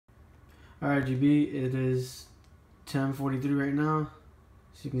Alright, GB, it is 10:43 right now.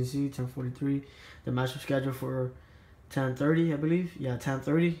 As you can see, 10:43. The match was scheduled for 10:30, I believe. Yeah,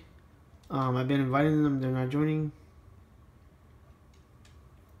 10:30. I've been inviting them. They're not joining.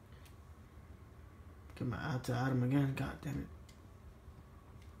 Get my ad to add them again. God damn it.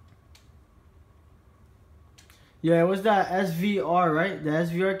 Yeah, it was that SVR, right? The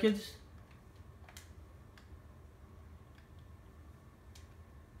SVR kids?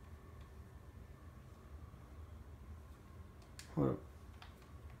 Hold up.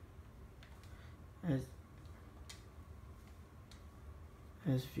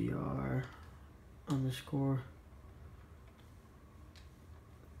 SVR underscore.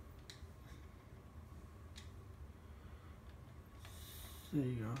 There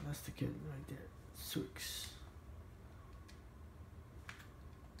you go. That's the kid right there. Swix.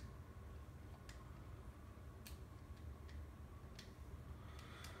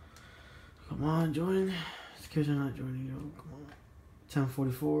 Come on, join. These kids are not joining, yo. Come on.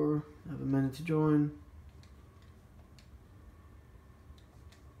 10:44. I have a minute to join.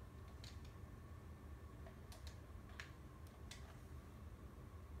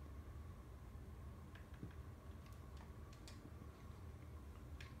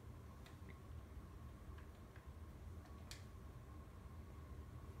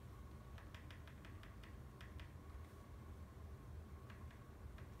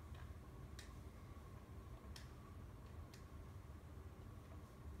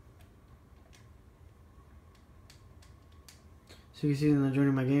 So you can see they're not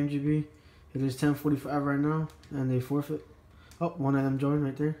joining my game, GB. It is 10:45 right now, and they forfeit. Oh, one of them joined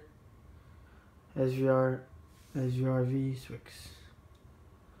right there. SVRV Swix.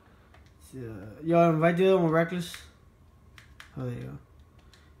 Yo, invite the other one, Reckless. Oh, there you go.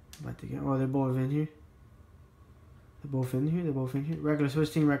 Invite the game. Oh, they're both in here. They're both in here. They're both in here. Reckless.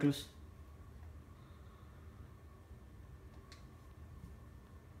 Which team, Reckless?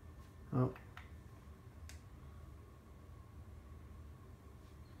 Oh.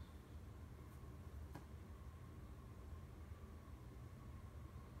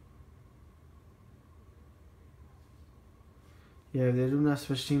 Yeah, if they do not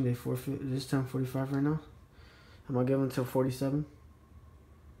switch team, they forfeit. It is 10:45 right now. I'm gonna give them until 47.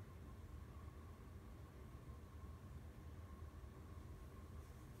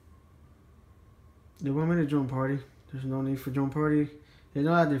 They want me to join party. There's no need for join party. They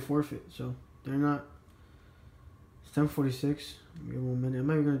know that they forfeit, so they're not. It's 10:46. Give them 1 minute. I'm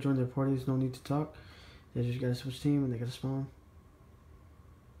not even gonna join their party. There's no need to talk. They just gotta switch team and they gotta spawn.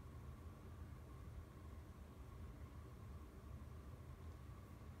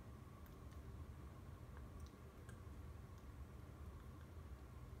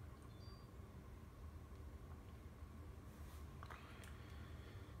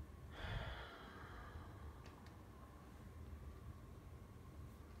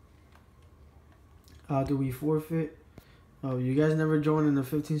 Do we forfeit? Oh, you guys never joined in the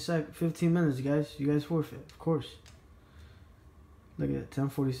 15 minutes, guys. You guys forfeit, of course. Look at that,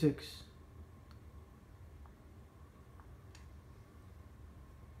 10:46.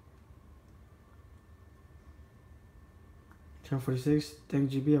 10:46.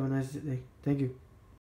 Thank you, GB. Have a nice day. Thank you.